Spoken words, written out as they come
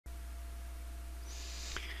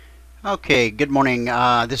Okay, good morning.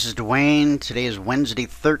 This is Dwayne. Today is Wednesday,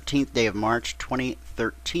 13th day of March,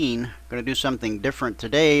 2013. Going to do something different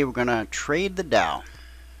today. We're going to trade the Dow.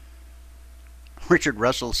 Richard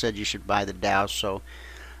Russell said you should buy the Dow, so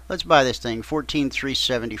let's buy this thing,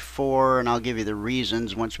 14,374, and I'll give you the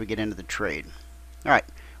reasons once we get into the trade. All right,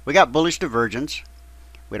 we got bullish divergence.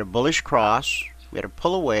 We had a bullish cross. We had a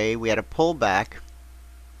pull away. We had a pull back.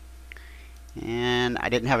 And I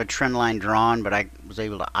didn't have a trend line drawn, but I was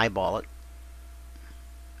able to eyeball it.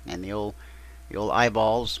 And the old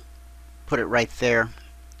eyeballs put it right there.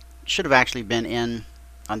 Should have actually been in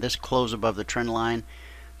on this close above the trend line.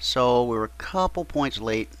 So we were a couple points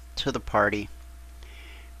late to the party,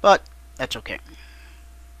 but that's okay.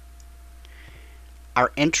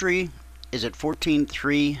 Our entry is at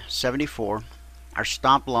 14,374. Our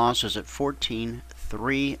stop loss is at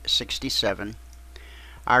 14,367.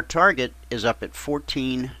 Our target is up at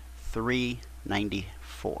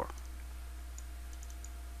 14,394.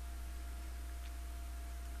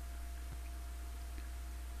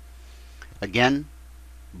 Again,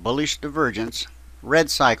 bullish divergence.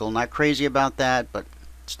 Red cycle, not crazy about that, but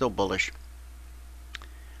still bullish.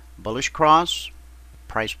 Bullish cross.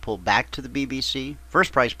 Price pulled back to the BBC.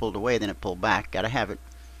 First price pulled away, then it pulled back. Gotta have it.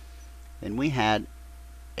 Then we had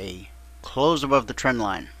a close above the trend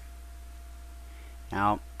line.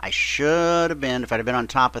 Now, I should have been, if I'd have been on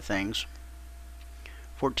top of things,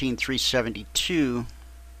 14,372.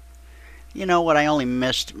 You know what? I only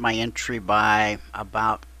missed my entry by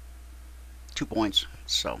about 2 points,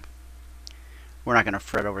 so we're not going to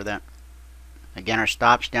fret over that. Again, our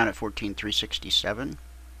stop's down at 14,367.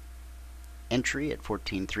 Entry at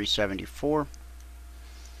 14,374.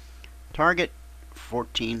 Target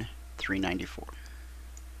 14,394.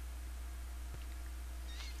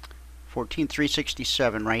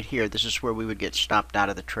 14,367 right here. This is where we would get stopped out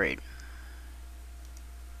of the trade.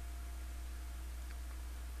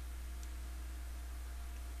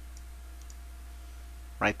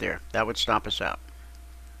 Right there. That would stop us out.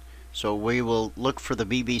 So we will look for the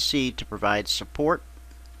BBC to provide support,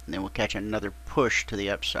 and then we'll catch another push to the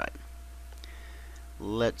upside.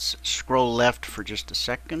 Let's scroll left for just a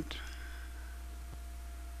second.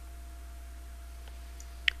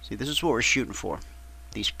 See, this is what we're shooting for.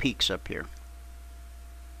 These peaks up here.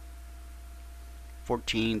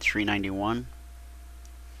 14,391.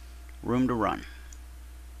 Room to run.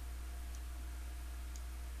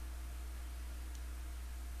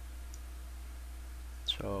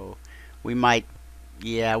 So we might,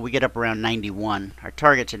 yeah, we get up around 91. Our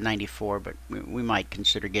target's at 94, but we might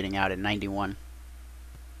consider getting out at 91.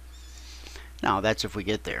 Now that's if we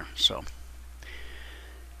get there. So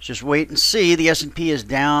just wait and see. The S&P is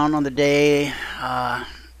down on the day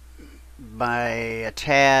by a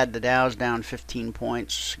tad. The Dow's down 15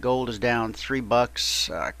 points. Gold is down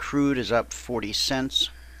 $3. Crude is up 40 cents.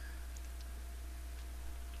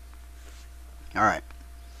 All right,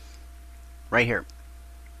 right here.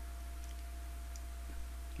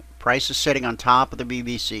 Price is sitting on top of the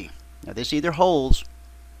BBC. Now this either holds,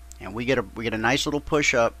 and we get a nice little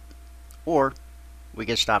push up, or we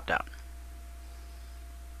get stopped out.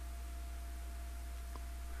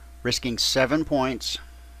 Risking 7 points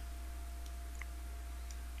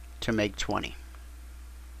to make 20.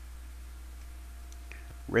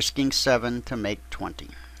 Risking 7 to make 20.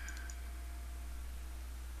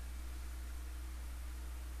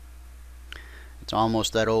 It's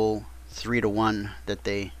almost that old 3-to-1 that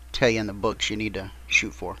they tell you in the books you need to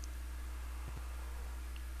shoot for.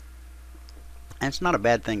 And it's not a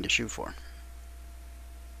bad thing to shoot for.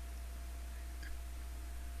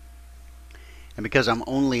 And because I'm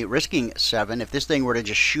only risking 7, if this thing were to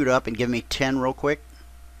just shoot up and give me 10 real quick,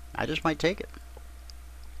 I just might take it.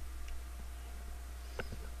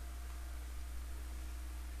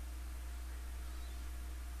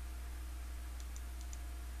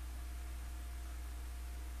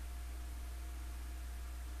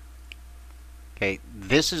 Okay,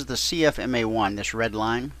 this is the CFMA1, this red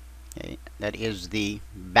line. Okay, that is the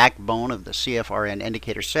backbone of the CFRN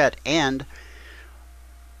indicator set, and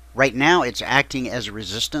right now it's acting as a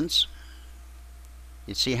resistance.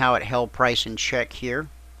 You see how it held price in check here?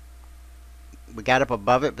 We got up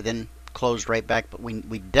above it, but then closed right back. But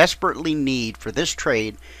we desperately need, for this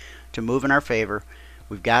trade to move in our favor,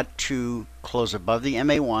 we've got to close above the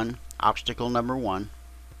MA1, obstacle number 1.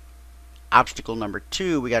 Obstacle number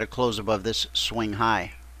 2, we got to close above this swing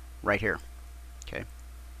high right here. Okay.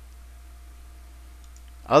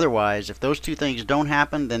 Otherwise, if those two things don't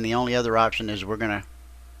happen, then the only other option is we're going to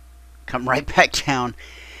come right back down,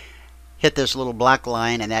 hit this little black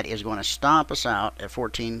line, and that is going to stomp us out at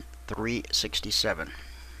 14,367.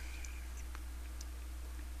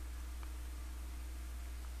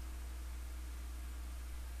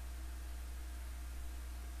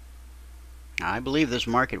 believe this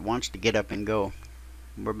market wants to get up and go.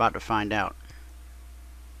 We're about to find out.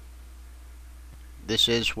 This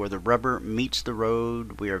is where the rubber meets the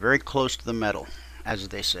road. We are very close to the metal, as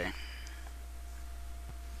they say.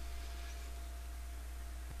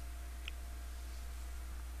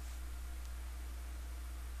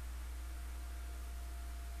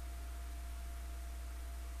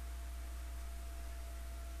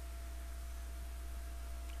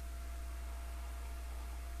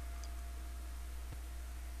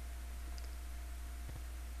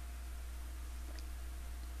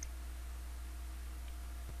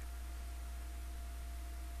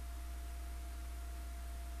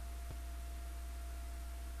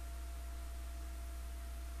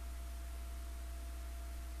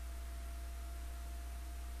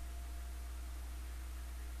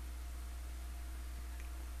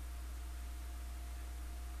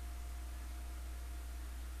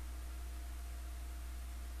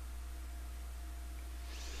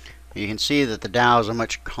 You can see that the Dow is a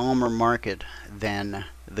much calmer market than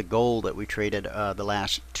the gold that we traded the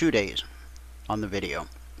last 2 days on the video.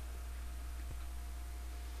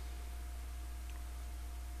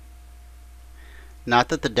 Not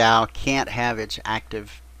that the Dow can't have its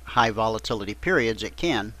active high volatility periods. It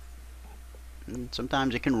can. And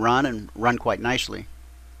sometimes it can run and run quite nicely,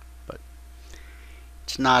 but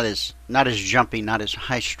it's not as jumpy, not as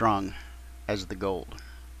high strung as the gold.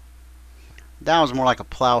 Dow is more like a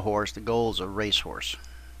plow horse. The gold's a racehorse.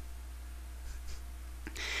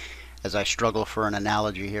 As I struggle for an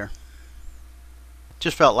analogy here,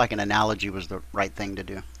 just felt like an analogy was the right thing to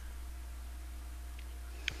do.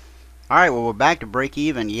 All right, well, we're back to break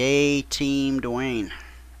even. Yay, Team Dwayne.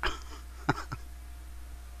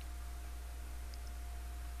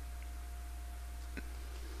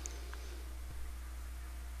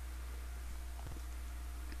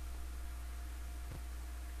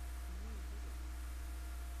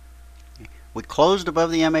 We closed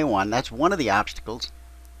above the MA1. That's one of the obstacles.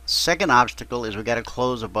 Second obstacle is we got to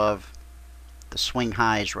close above the swing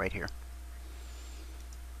highs right here.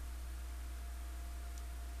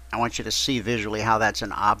 I want you to see visually how that's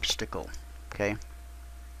an obstacle. Okay,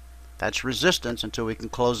 that's resistance until we can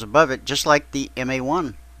close above it, just like the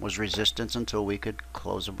MA1 was resistance until we could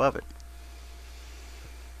close above it.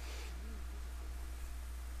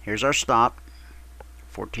 Here's our stop,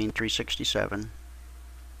 14,367.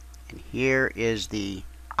 And here is the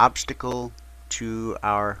obstacle to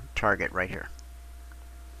our target right here.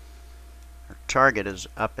 Our target is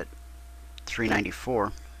up at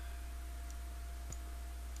 394.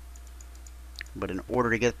 But in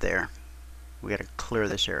order to get there, we got to clear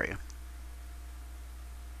this area.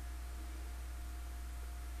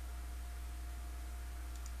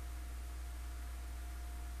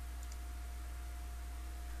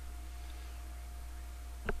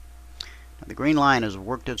 The green line has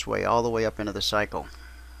worked its way all the way up into the cycle.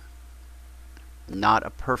 Not a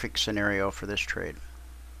perfect scenario for this trade.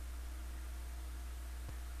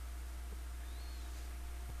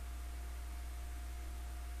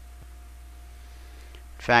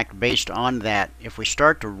 In fact, based on that, if we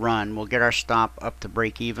start to run, we'll get our stop up to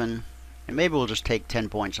break even, and maybe we'll just take 10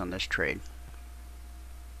 points on this trade.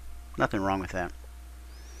 Nothing wrong with that.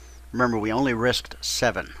 Remember, we only risked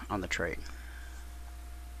 7 on the trade.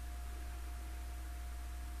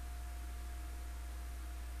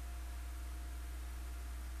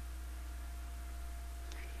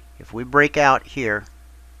 If we break out here,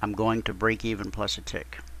 I'm going to break even plus a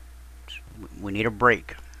tick. We need a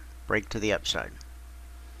break to the upside.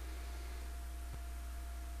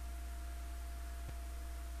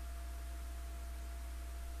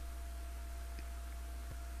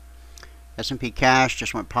 S&P cash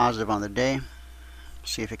just went positive on the day.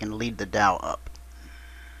 See if it can lead the Dow up.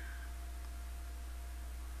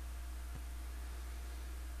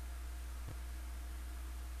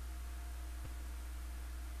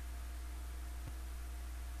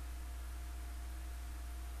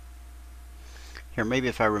 Here, maybe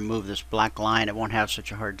if I remove this black line, it won't have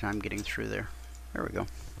such a hard time getting through there. There we go.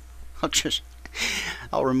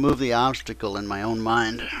 I'll remove the obstacle in my own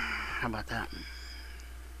mind. How about that?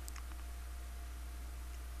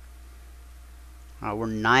 We're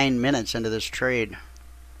 9 minutes into this trade.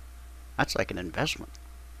 That's like an investment.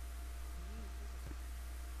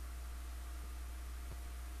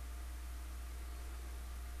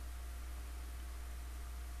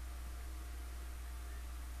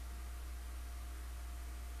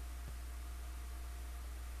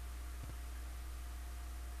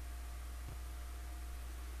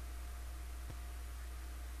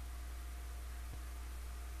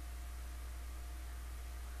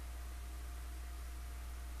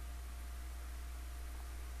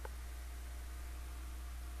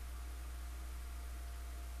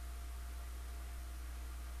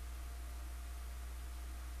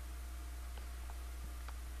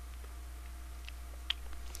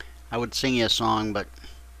 I would sing you a song, but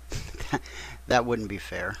that wouldn't be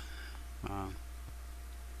fair. Uh,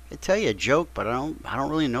 I'd tell you a joke, but I don't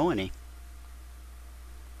really know any.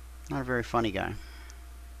 Not a very funny guy.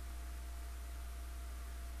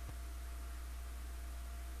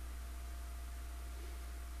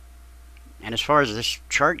 And as far as this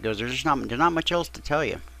chart goes, there's not much else to tell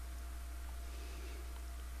you.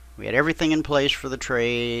 We had everything in place for the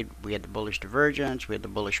trade. We had the bullish divergence. We had the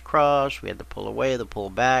bullish cross. We had the pull away, the pull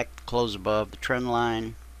back, close above the trend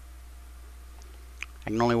line. I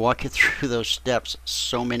can only walk you through those steps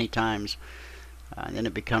so many times. And then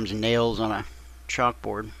it becomes nails on a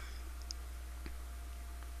chalkboard.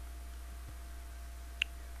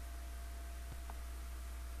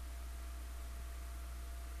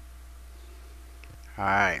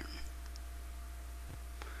 Alright.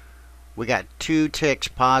 We got 2 ticks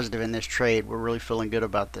positive in this trade. We're really feeling good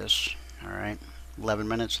about this. Alright. 11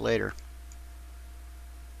 minutes later.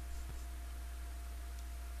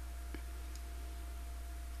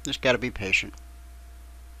 Just got to be patient.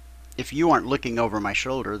 If you aren't looking over my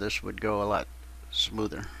shoulder, this would go a lot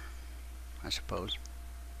smoother, I suppose.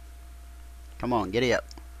 Come on, giddy up.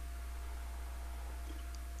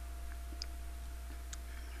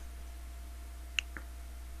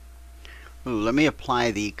 Ooh, let me apply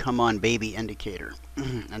the come on baby indicator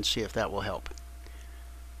and see if that will help.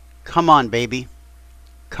 Come on baby.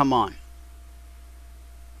 Come on.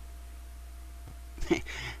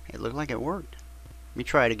 It looked like it worked. Let me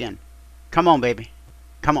try it again. Come on baby.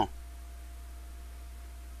 Come on.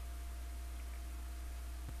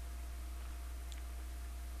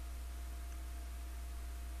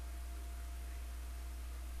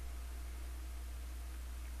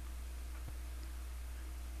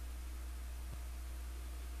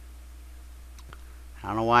 I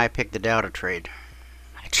don't know why I picked the Dow to trade.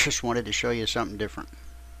 I just wanted to show you something different.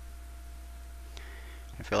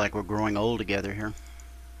 I feel like we're growing old together here.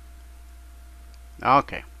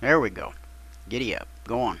 Okay, there we go. Giddy up.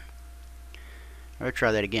 Go on. Let's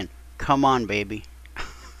try that again. Come on, baby.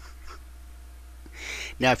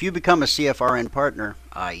 Now, if you become a CFRN partner,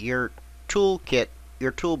 your toolkit,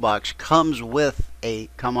 your toolbox comes with a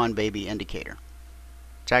come on, baby indicator.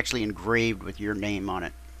 It's actually engraved with your name on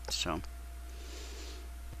it. So,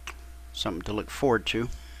 something to look forward to.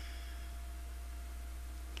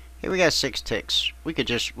 Here we got 6 ticks. We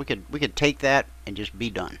could take that and just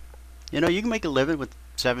be done. You know, you can make a living with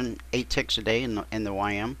 7, 8 ticks a day in the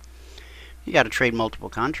YM. You got to trade multiple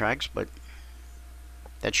contracts, but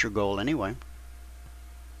that's your goal anyway.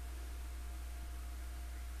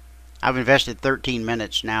 I've invested 13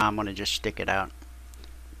 minutes. Now I'm going to just stick it out.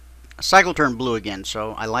 A cycle turned blue again,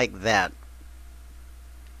 so I like that.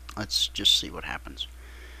 Let's just see what happens.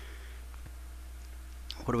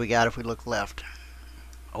 What do we got if we look left?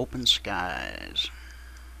 Open skies.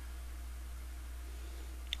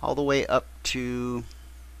 All the way up to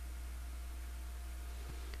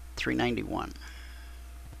 391.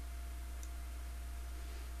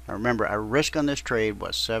 Now remember, our risk on this trade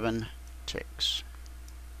was 7 ticks.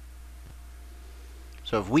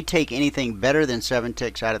 So if we take anything better than 7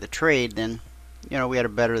 ticks out of the trade, then you know we had a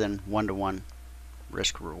better than 1-to-1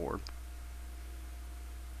 risk reward.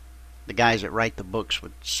 The guys that write the books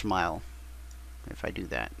would smile if I do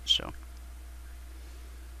that. So,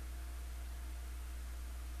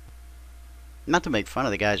 not to make fun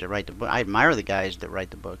of the guys that write the book. I admire the guys that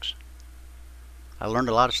write the books. I learned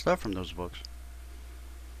a lot of stuff from those books.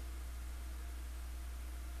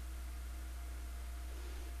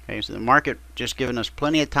 Okay, so the market just giving us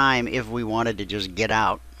plenty of time if we wanted to just get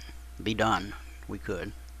out, be done. We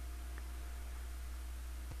could.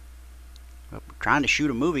 But we're trying to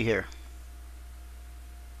shoot a movie here.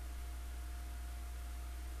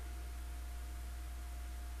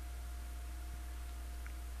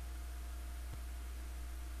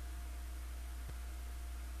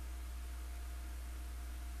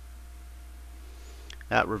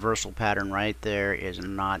 That reversal pattern right there is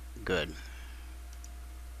not good.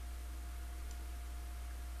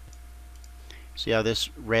 See how this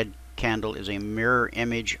red candle is a mirror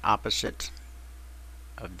image opposite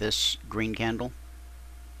of this green candle?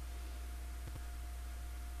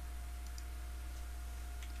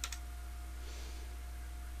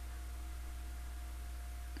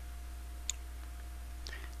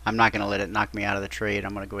 I'm not going to let it knock me out of the trade.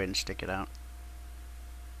 I'm going to go ahead and stick it out.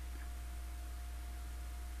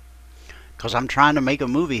 Because I'm trying to make a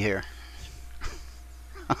movie here.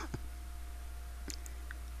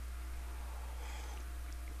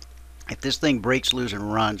 If this thing breaks loose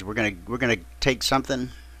and runs, we're gonna take something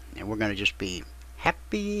and we're gonna just be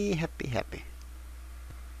happy, happy, happy.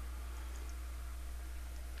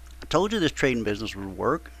 I told you this trading business would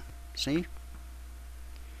work. See?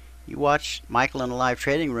 You watch Michael in a live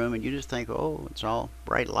trading room and you just think, oh, it's all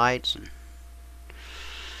bright lights, and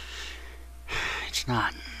it's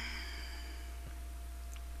not.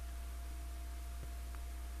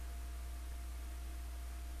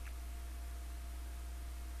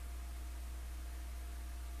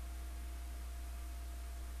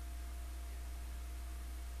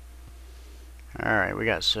 Alright, we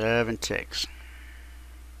got 7 ticks.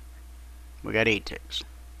 We got 8 ticks.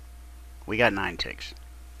 We got 9 ticks.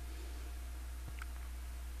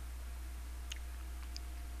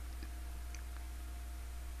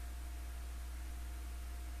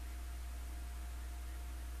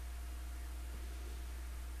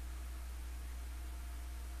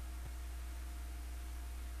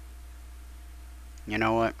 You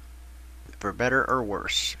know what? For better or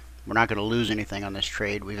worse, we're not going to lose anything on this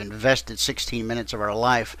trade. We've invested 16 minutes of our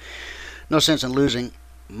life. No sense in losing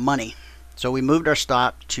money. So we moved our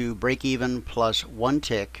stop to break even plus 1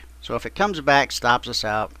 tick. So if it comes back, stops us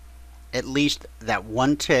out, at least that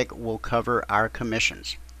 1 tick will cover our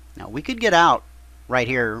commissions. Now we could get out right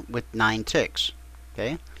here with 9 ticks.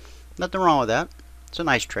 Okay, nothing wrong with that. It's a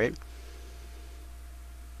nice trade.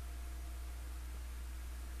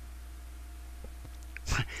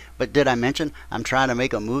 But did I mention I'm trying to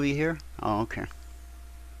make a movie here? Oh, okay.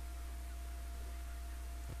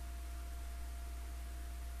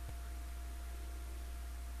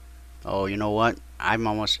 Oh, you know what? I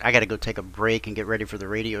got to go take a break and get ready for the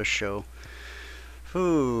radio show.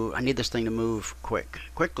 Ooh, I need this thing to move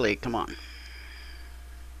quickly, come on.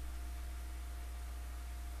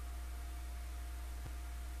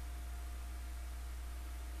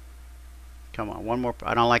 Come on, one more.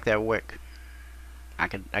 I don't like that wick.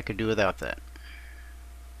 I could do without that.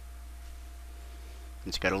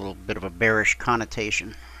 It's got a little bit of a bearish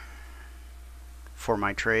connotation for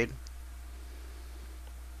my trade.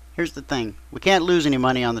 Here's the thing. We can't lose any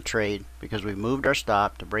money on the trade because we moved our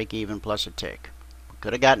stop to break even plus a tick. We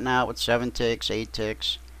could have gotten out with 7 ticks, 8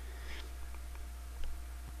 ticks.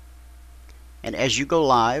 And as you go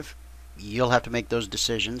live, you'll have to make those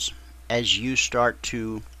decisions. As you start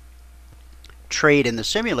to trade in the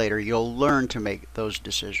simulator, you'll learn to make those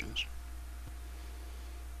decisions.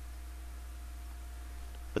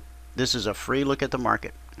 But this is a free look at the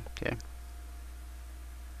market. Okay.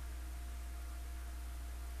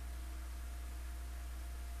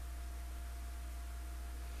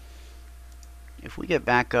 If we get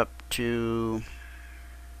back up to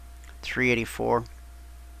 384, we'll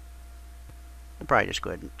probably just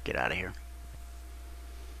go ahead and get out of here.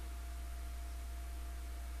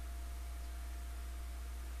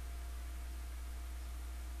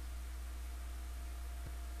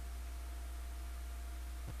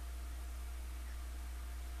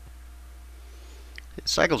 The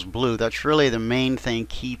cycle's blue. That's really the main thing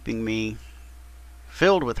keeping me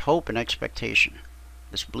filled with hope and expectation.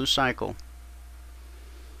 This blue cycle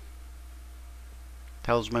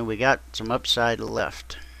tells me we got some upside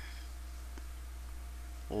left.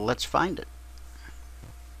 Let's find it.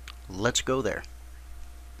 Let's go there.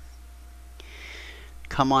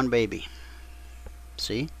 Come on, baby.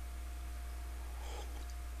 See?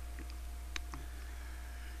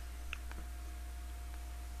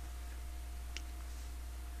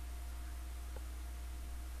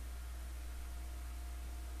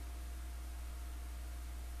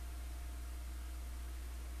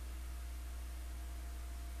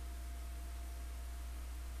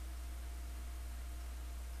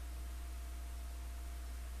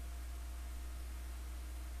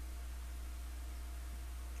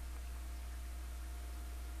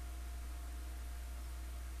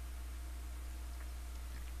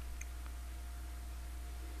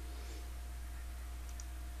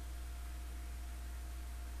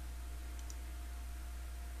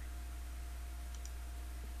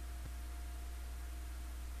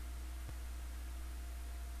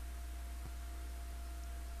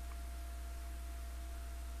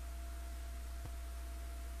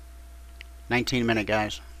 -minute,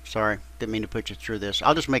 guys. Sorry, didn't mean to put you through this.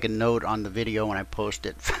 I'll just make a note on the video when I post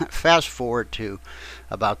it. Fast forward to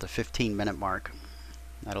about the 15-minute mark.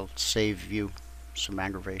 That'll save you some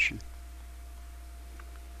aggravation.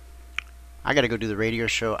 I got to go do the radio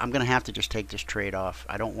show. I'm going to have to just take this trade off.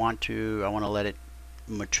 I don't want to. I want to let it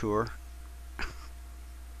mature.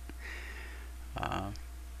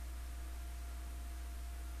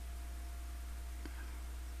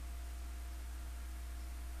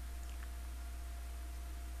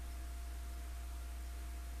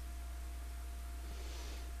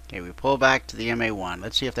 Okay, we pull back to the MA1.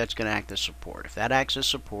 Let's see if that's going to act as support. If that acts as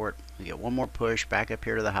support, we get one more push back up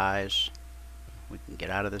here to the highs. We can get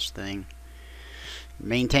out of this thing.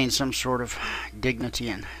 Maintain some sort of dignity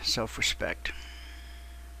and self-respect.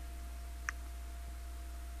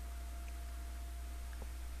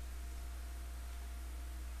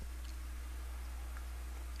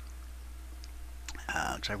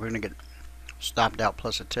 Looks like we're going to get stopped out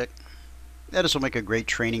plus a tick. This will make a great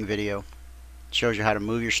training video. It shows you how to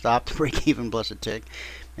move your stop to break even plus a tick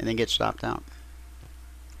and then get stopped out.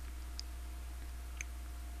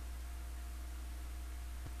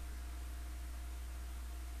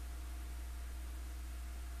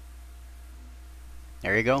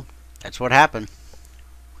 There you go. That's what happened.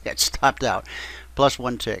 We got stopped out. Plus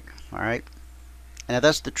one tick. Alright? And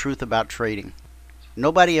that's the truth about trading.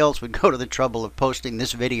 Nobody else would go to the trouble of posting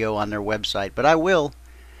this video on their website, but I will.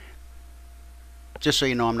 Just so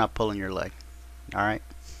you know I'm not pulling your leg. Alright?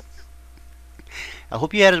 I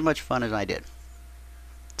hope you had as much fun as I did.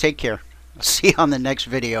 Take care. I'll see you on the next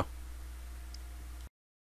video.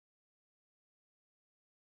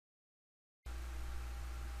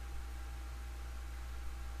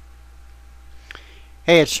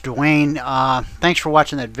 Hey, it's Dwayne. Thanks for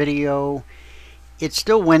watching that video. It's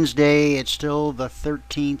still Wednesday. It's still the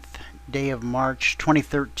 13th day of March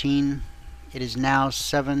 2013. It is now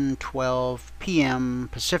 7:12 p.m.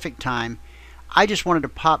 Pacific time. I just wanted to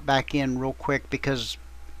pop back in real quick because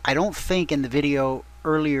I don't think in the video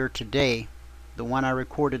earlier today, the one I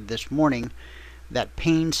recorded this morning, that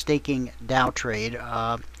painstaking Dow trade,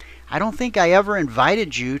 I don't think I ever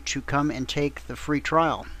invited you to come and take the free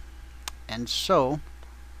trial. And so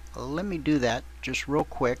let me do that just real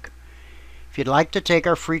quick. If you'd like to take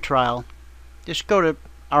our free trial, just go to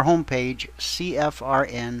our homepage,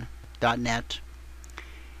 cfrn.net.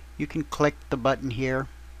 You can click the button here,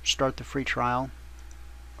 start the free trial,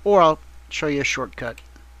 or I'll show you a shortcut.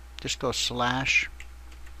 Just go /apply,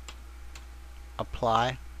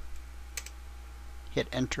 hit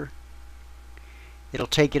enter. It'll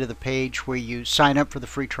take you to the page where you sign up for the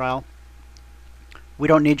free trial. We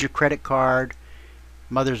don't need your credit card,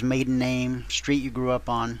 mother's maiden name, street you grew up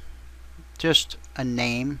on. Just a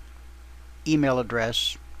name, email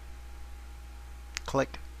address,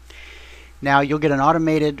 click. Now you'll get an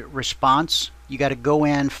automated response. You got to go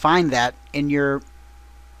in, find that in your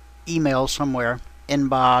email somewhere,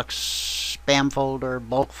 inbox, spam folder,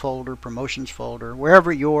 bulk folder, promotions folder,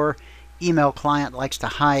 wherever your email client likes to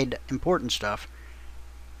hide important stuff.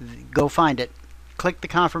 Go find it. Click the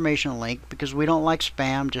confirmation link because we don't like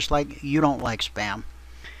spam, just like you don't like spam.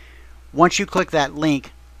 Once you click that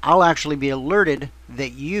link, I'll actually be alerted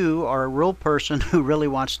that you are a real person who really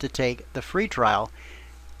wants to take the free trial.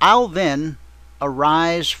 I'll then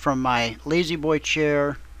arise from my lazy boy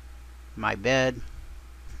chair, my bed,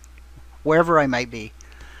 wherever I might be.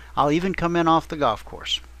 I'll even come in off the golf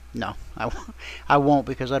course. No, I won't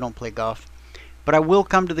because I don't play golf. But I will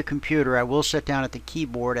come to the computer, I will sit down at the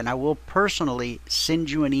keyboard, and I will personally send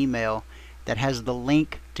you an email that has the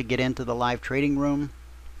link to get into the live trading room,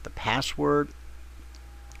 the password.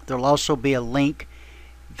 There'll also be a link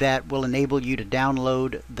that will enable you to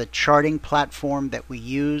download the charting platform that we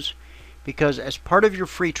use, because as part of your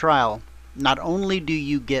free trial, not only do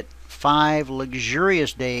you get 5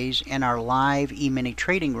 luxurious days in our live Emini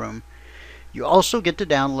trading room, you also get to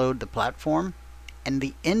download the platform and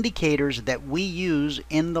the indicators that we use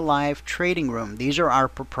in the live trading room. These are our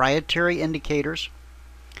proprietary indicators,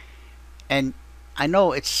 and I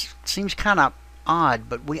know it seems kind of odd,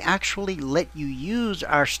 but we actually let you use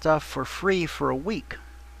our stuff for free for a week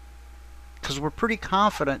because we're pretty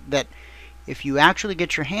confident that if you actually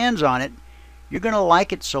get your hands on it, you're going to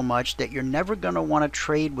like it so much that you're never going to want to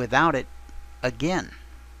trade without it again.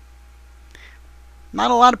 Not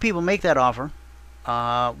a lot of people make that offer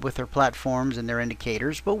with their platforms and their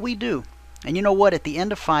indicators, but we do. And you know what? At the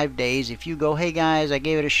end of 5 days, if you go, hey guys, I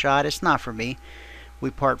gave it a shot, it's not for me, we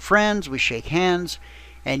part friends, we shake hands,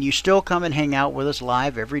 and you still come and hang out with us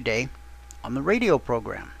live every day on the radio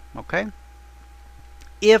program, okay?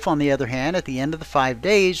 If, on the other hand, at the end of the 5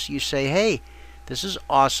 days, you say, hey, this is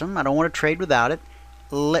awesome, I don't want to trade without it,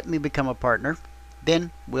 let me become a partner,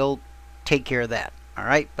 then we'll take care of that, all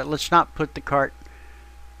right? But let's not put the cart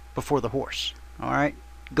before the horse, all right?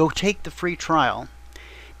 Go take the free trial.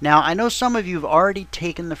 Now, I know some of you have already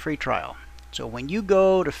taken the free trial, so when you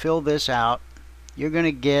go to fill this out, you're going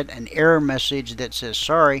to get an error message that says,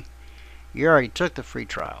 sorry, you already took the free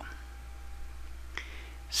trial.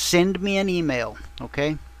 Send me an email,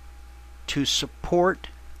 okay, to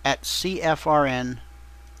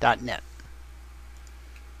support@cfrn.net.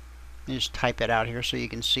 Just type it out here so you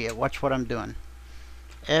can see it. Watch what I'm doing.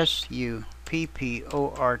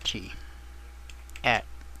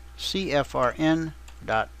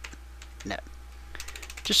 support@cfrn.net.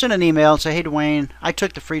 just send an email and say, hey Dwayne, I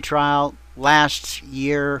took the free trial last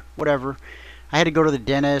year, whatever. I had to go to the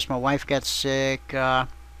dentist, my wife got sick,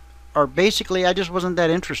 or basically I just wasn't that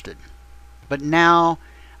interested. But now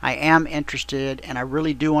I am interested, and I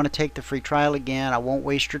really do want to take the free trial again. I won't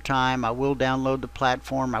waste your time. I will download the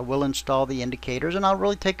platform. I will install the indicators, and I'll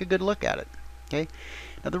really take a good look at it. Okay.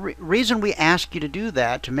 Now the reason we ask you to do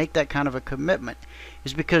that, to make that kind of a commitment,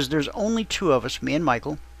 is because there's only two of us, me and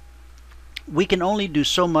Michael. We can only do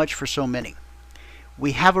so much for so many.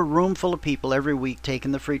 We have a room full of people every week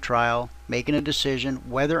taking the free trial, making a decision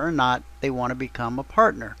whether or not they want to become a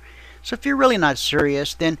partner. So if you're really not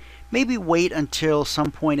serious, then maybe wait until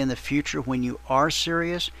some point in the future when you are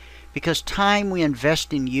serious, because time we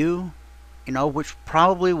invest in you, which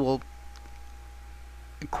probably will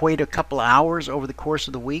equate a couple of hours over the course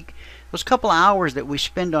of the week, those couple of hours that we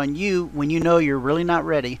spend on you when you know you're really not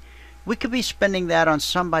ready, we could be spending that on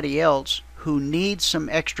somebody else who needs some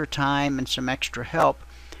extra time and some extra help,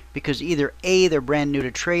 because either A, they're brand new to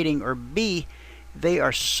trading, or B, they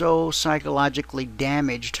are so psychologically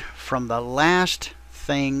damaged from the last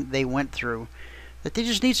thing they went through that they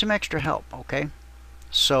just need some extra help. Okay,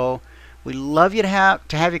 so we love you to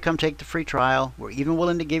have you come take the free trial. We're even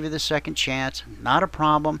willing to give you the second chance. Not a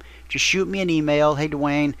problem. Just shoot me an email. Hey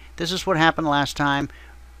Dwayne, this is what happened last time.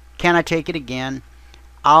 Can I take it again?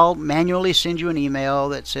 I'll manually send you an email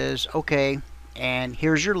that says, okay, and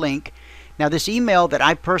here's your link. Now this email that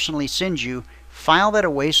I personally send you, file that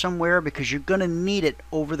away somewhere, because you're going to need it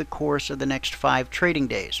over the course of the next 5 trading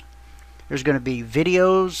days. There's going to be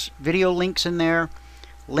video links in there,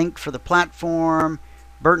 link for the platform,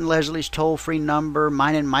 Bert and Leslie's toll-free number,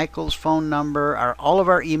 mine and Michael's phone number, all of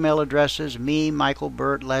our email addresses, me, Michael,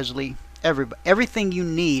 Bert, Leslie, everything you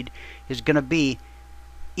need is going to be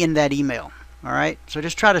in that email. All right, so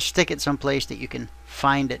just try to stick it someplace that you can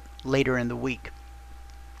find it later in the week.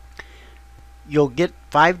 You'll get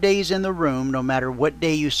 5 days in the room no matter what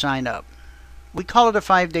day you sign up. We call it a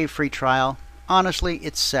 5-day free trial. Honestly,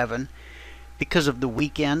 it's 7 because of the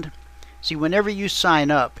weekend. See, whenever you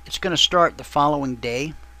sign up, it's going to start the following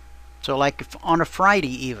day. So like if on a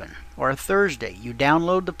Friday even, or a Thursday, you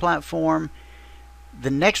download the platform.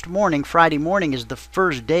 The next morning, Friday morning, is the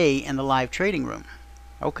first day in the live trading room.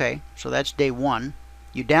 Okay, so that's day 1.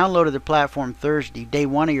 You downloaded the platform Thursday. Day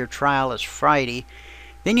 1 of your trial is Friday.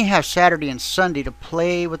 Then you have Saturday and Sunday to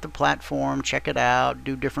play with the platform, check it out,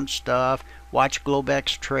 do different stuff, watch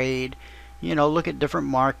Globex trade, look at different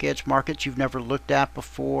markets you've never looked at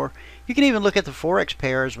before. You can even look at the Forex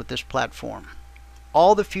pairs with this platform.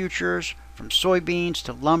 All the futures, from soybeans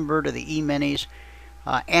to lumber to the Eminis,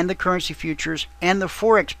 and the currency futures and the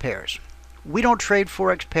Forex pairs. We don't trade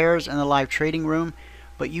Forex pairs in the live trading room,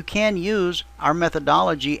 but you can use our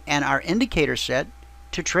methodology and our indicator set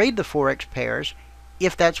to trade the Forex pairs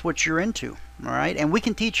if that's what you're into. All right, and we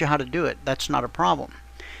can teach you how to do it. That's not a problem.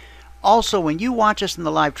 Also, when you watch us in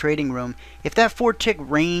the live trading room, if that 4-tick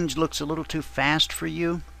range looks a little too fast for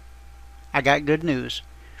you, I got good news.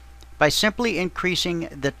 By simply increasing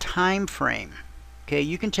the time frame, okay,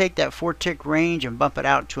 you can take that 4-tick range and bump it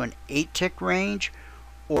out to an 8-tick range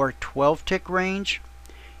or 12-tick range.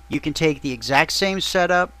 You can take the exact same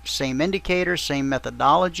setup, same indicator, same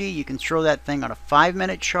methodology. You can throw that thing on a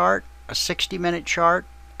 5-minute chart, a 60-minute chart,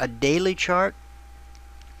 a daily chart.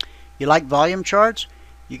 You like volume charts?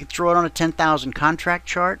 You can throw it on a 10,000 contract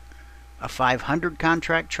chart, a 500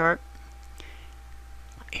 contract chart.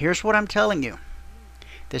 Here's what I'm telling you.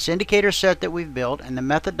 This indicator set that we've built and the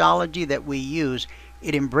methodology that we use,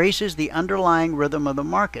 it embraces the underlying rhythm of the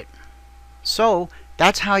market. So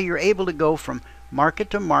that's how you're able to go from market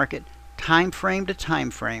to market, time frame to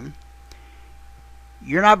time frame.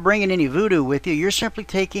 You're not bringing any voodoo with you. You're simply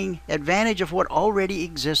taking advantage of what already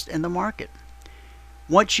exists in the market.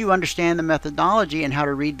 Once you understand the methodology and how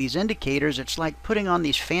to read these indicators, it's like putting on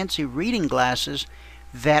these fancy reading glasses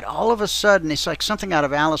that all of a sudden, it's like something out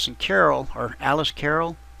of Alice Carroll.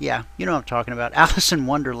 Yeah, you know what I'm talking about. Alice in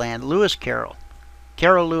Wonderland. Lewis Carroll.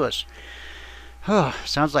 Carol Lewis. Oh,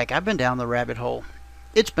 sounds like I've been down the rabbit hole.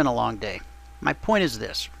 It's been a long day. My point is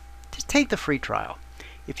this. Just take the free trial.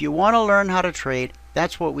 If you want to learn how to trade,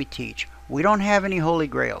 that's what we teach. We don't have any holy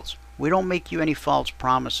grails. We don't make you any false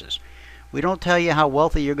promises. We don't tell you how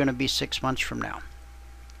wealthy you're going to be 6 months from now.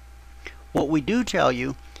 What we do tell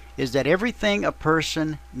you is that everything a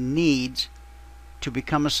person needs to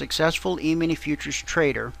become a successful E-mini futures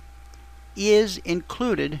trader is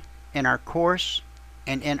included in our course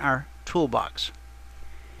and in our toolbox.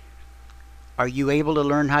 Are you able to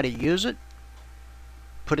learn how to use it?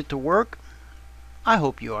 Put it to work? I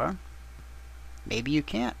hope you are. Maybe you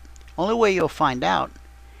can't. Only way you'll find out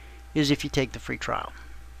is if you take the free trial.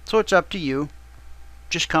 So it's up to you.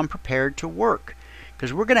 Just come prepared to work.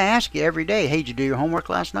 Because we're going to ask you every day, hey, did you do your homework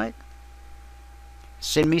last night?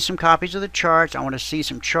 Send me some copies of the charts. I want to see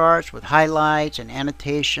some charts with highlights and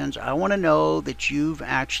annotations. I want to know that you've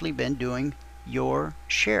actually been doing your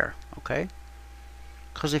share, okay?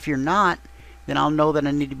 Because if you're not, then I'll know that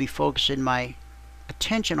I need to be focusing my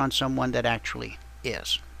attention on someone that actually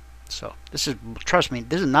is. So this is, trust me,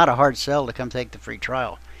 this is not a hard sell to come take the free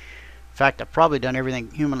trial. In fact, I've probably done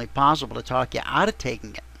everything humanly possible to talk you out of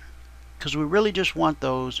taking it. Because we really just want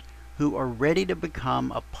those who are ready to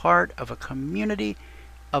become a part of a community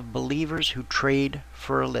of believers who trade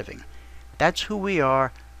for a living. That's who we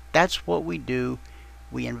are. That's what we do.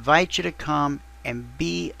 We invite you to come and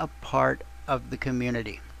be a part of the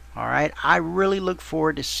community. All right? I really look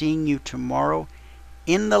forward to seeing you tomorrow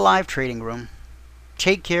in the live trading room.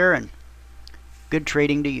 Take care and good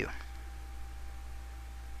trading to you.